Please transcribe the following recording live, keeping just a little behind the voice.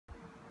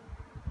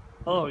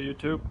Hello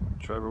YouTube,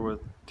 Trevor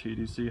with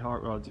TDC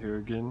Hot Rods here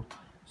again.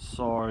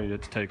 Sorry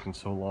it's taken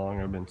so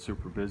long, I've been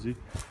super busy.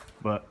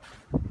 But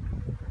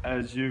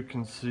as you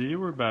can see,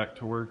 we're back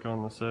to work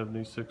on the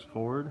 76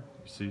 Ford.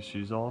 You see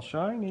she's all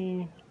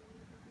shiny.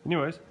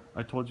 Anyways,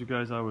 I told you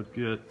guys I would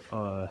get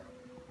a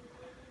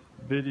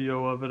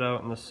video of it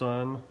out in the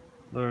sun.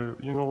 There,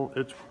 you know,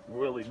 it's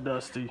really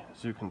dusty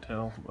as you can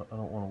tell, but I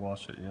don't want to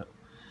wash it yet.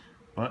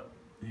 But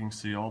you can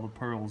see all the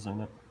pearls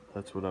in it.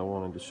 That's what I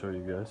wanted to show you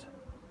guys.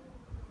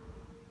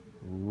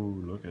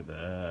 Ooh, look at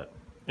that.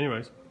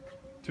 Anyways,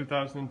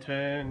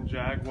 2010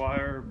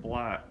 Jaguar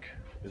black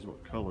is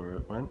what color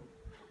it went.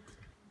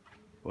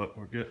 But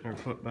we're getting her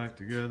put back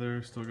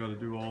together. Still got to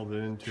do all the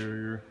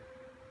interior.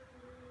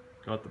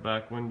 Got the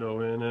back window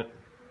in it.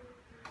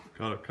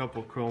 Got a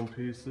couple chrome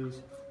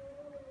pieces.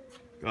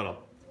 Got a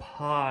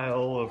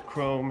pile of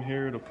chrome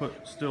here to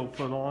still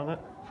put on it.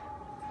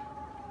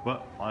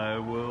 But I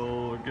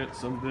will get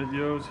some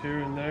videos here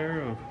and there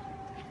of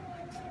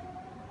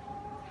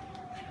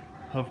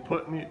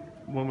putting it,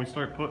 when we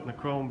start putting the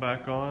chrome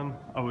back on.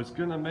 I was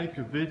gonna make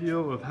a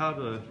video of how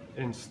to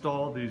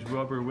install these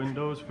rubber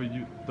windows for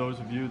you, those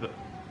of you that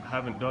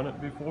haven't done it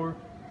before,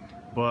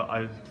 but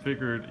I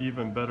figured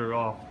even better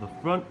off the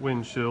front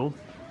windshield.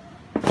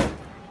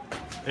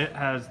 It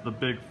has the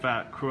big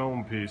fat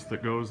chrome piece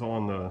that goes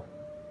on the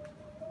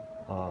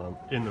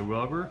in the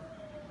rubber,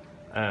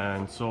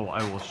 and so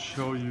I will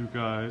show you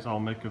guys. I'll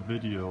make a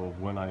video of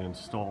when I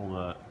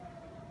install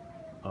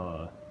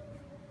that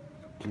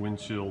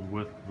windshield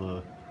with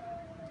the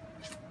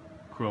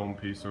chrome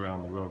piece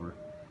around the rubber.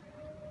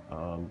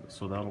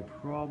 So that'll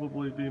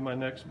probably be my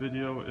next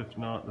video, if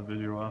not the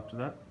video after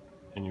that.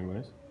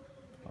 Anyways,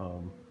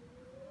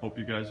 hope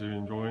you guys are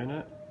enjoying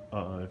it.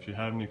 If you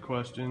have any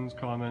questions,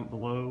 comment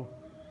below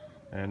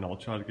and I'll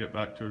try to get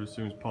back to it as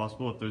soon as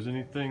possible. If there's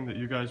anything that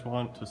you guys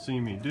want to see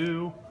me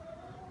do,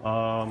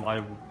 I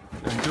am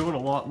doing a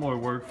lot more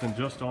work than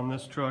just on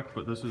this truck,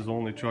 but this is the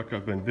only truck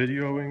I've been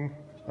videoing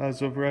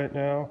as of right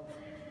now.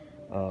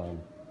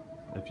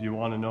 If you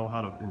want to know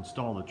how to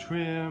install the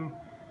trim,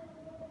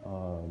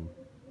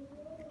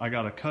 I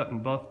gotta cut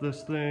and buff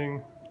this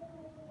thing.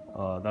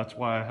 That's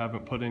why I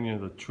haven't put any of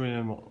the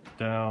trim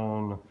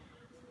down.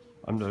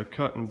 I'm gonna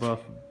cut and buff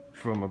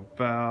from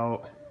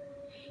about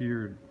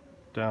here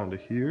down to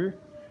here.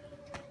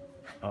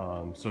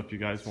 So if you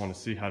guys want to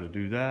see how to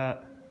do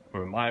that,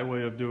 or my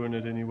way of doing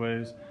it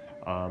anyways,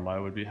 I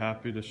would be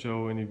happy to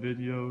show any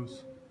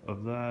videos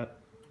of that.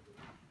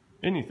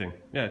 Anything.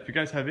 Yeah, if you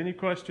guys have any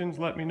questions,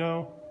 let me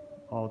know.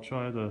 I'll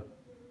try to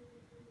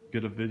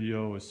get a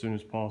video as soon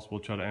as possible,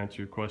 try to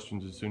answer your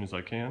questions as soon as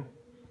I can.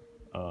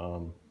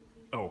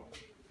 Oh,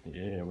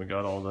 yeah, we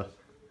got all the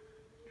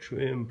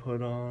trim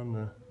put on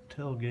the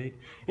tailgate.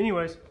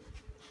 Anyways,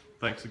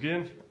 thanks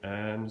again,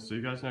 and see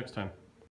you guys next time.